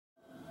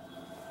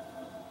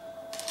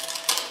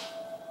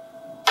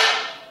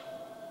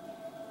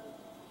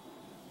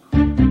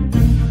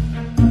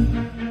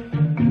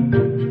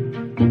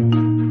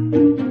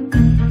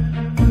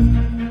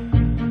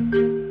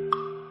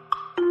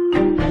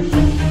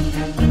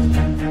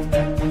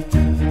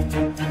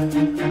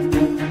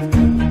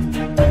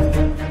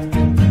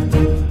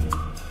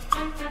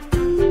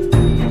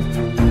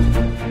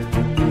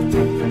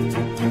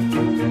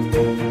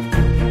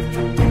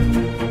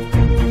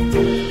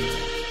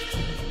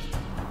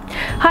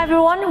Hi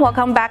everyone,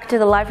 welcome back to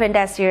the Life and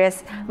Death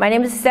series. My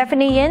name is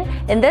Stephanie Yin.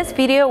 In this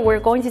video, we're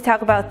going to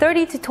talk about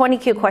 30 to 20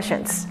 Q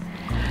questions.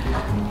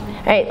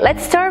 Alright,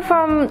 let's start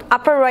from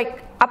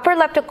upper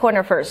left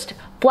corner first.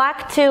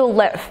 Black to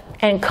live,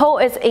 and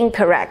code is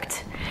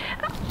incorrect.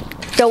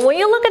 So when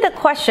you look at the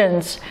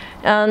questions,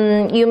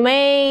 you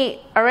may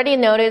already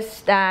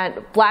notice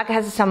that black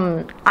has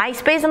some eye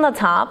space on the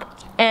top,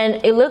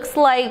 and it looks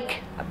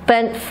like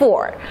bent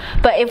 4.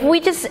 But if we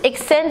just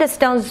extend the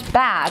stones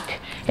back,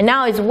 and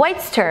now it's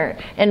white's turn,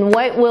 and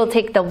white will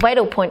take the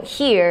vital point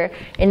here,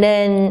 and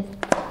then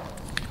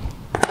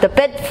the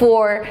bent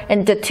 4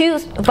 and the two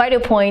vital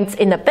points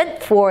in the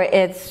bent 4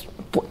 is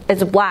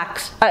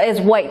whites.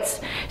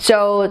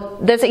 So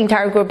this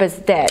entire group is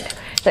dead.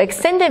 So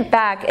extended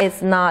back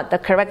is not the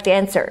correct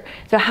answer.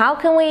 So how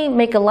can we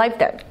make a life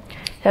then?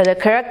 So the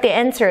correct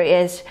answer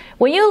is,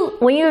 when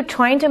you're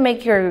trying to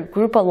make your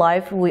group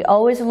alive, we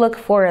always look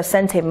for a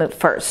sente move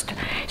first.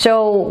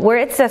 So where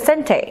it's the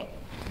sente?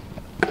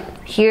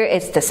 Here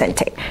is the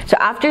sente. So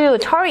after you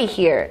Atari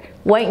here,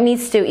 white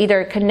needs to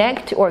either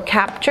connect or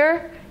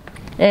capture,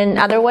 and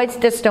otherwise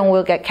this stone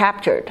will get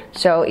captured.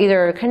 So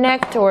either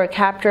connect or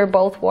capture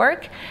both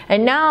work.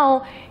 And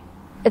now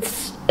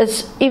it's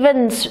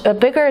even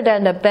bigger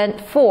than the bent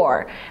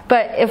 4.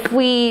 But if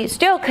we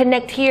still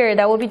connect here,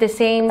 that will be the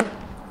same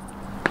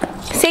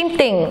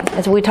thing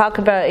as we talked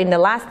about in the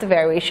last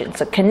variation.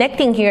 So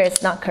connecting here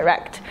is not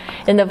correct.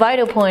 And the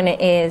vital point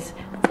is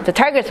the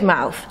target's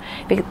mouth.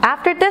 Because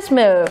after this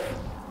move,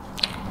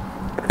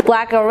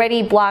 black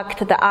already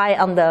blocked the eye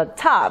on the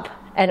top.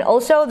 And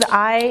also the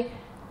eye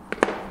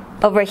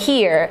over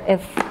here.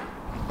 If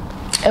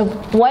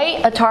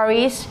white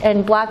Ataris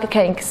and black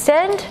can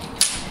extend,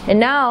 and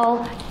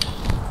now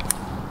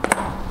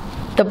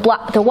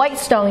the white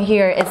stone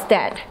here is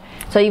dead.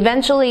 So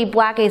eventually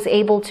black is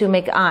able to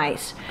make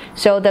eyes.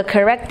 So the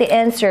correct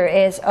answer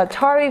is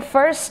Atari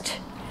first,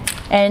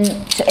 and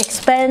to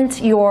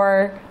expand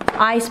your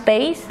eye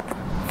space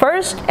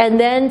first, and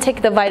then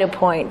take the vital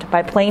point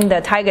by playing the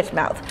tiger's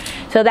mouth.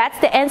 So that's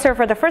the answer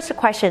for the first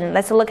question.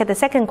 Let's look at the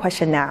second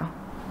question now.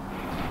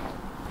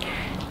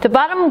 The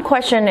bottom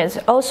question is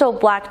also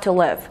black to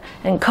live,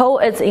 and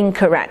code is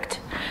incorrect.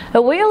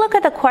 But when you look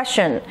at the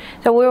question,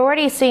 so we're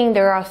already seeing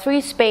there are 3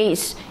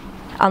 spaces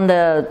on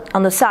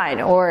the side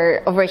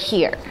or over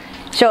here.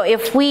 So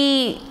if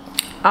we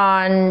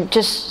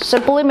just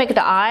simply make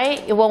the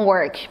eye, it won't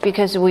work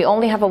because we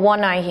only have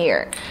one eye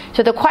here.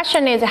 So the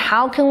question is,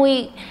 how can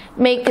we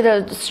make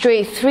the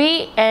straight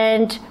 3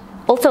 and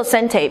also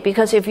sente?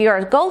 Because if you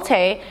are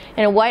golte,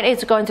 and white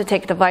is going to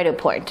take the vital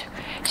point.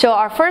 So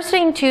our first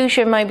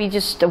intuition might be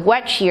just a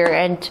wedge here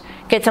and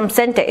get some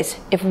sentes.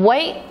 If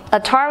white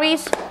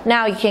Ataris,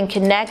 now you can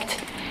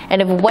connect.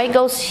 And if white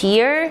goes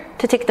here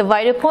to take the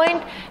vital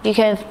point, you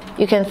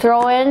can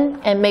throw in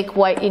and make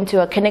white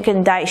into a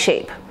connected die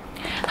shape.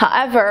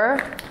 However,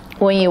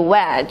 when you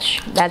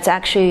wedge, that's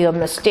actually a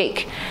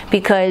mistake,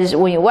 because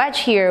when you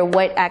wedge here,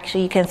 white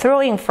actually you can throw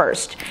in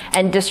first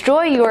and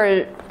destroy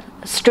your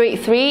straight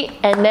 3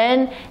 and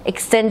then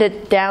extend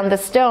it down the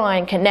stone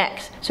and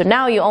connect. So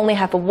now you only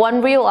have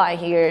one real eye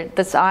here.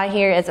 This eye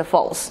here is a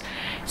false.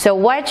 So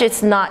wedge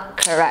is not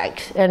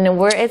correct. And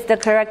where is the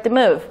correct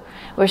move?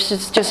 We're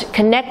just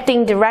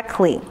connecting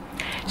directly.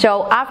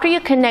 So after you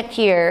connect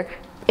here,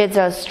 it's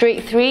a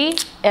straight 3.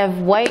 If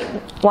white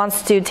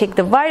wants to take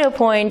the vital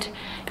point,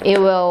 it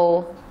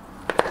will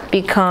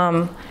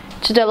become,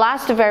 to the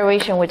last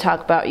variation we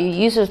talked about, you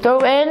use a throw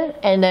in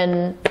and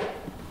then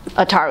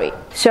Atari.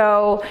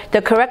 So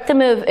the correct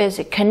move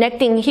is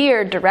connecting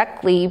here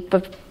directly,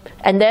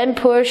 and then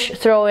push,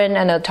 throw in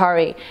an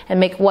Atari, and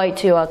make white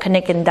to a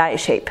connected die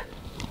shape.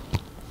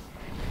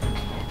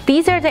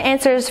 These are the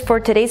answers for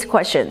today's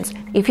questions.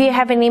 If you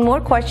have any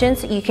more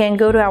questions, you can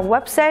go to our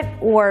website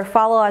or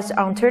follow us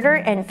on Twitter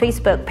and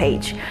Facebook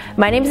page.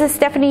 My name is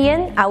Stephanie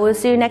Yin. I will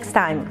see you next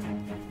time.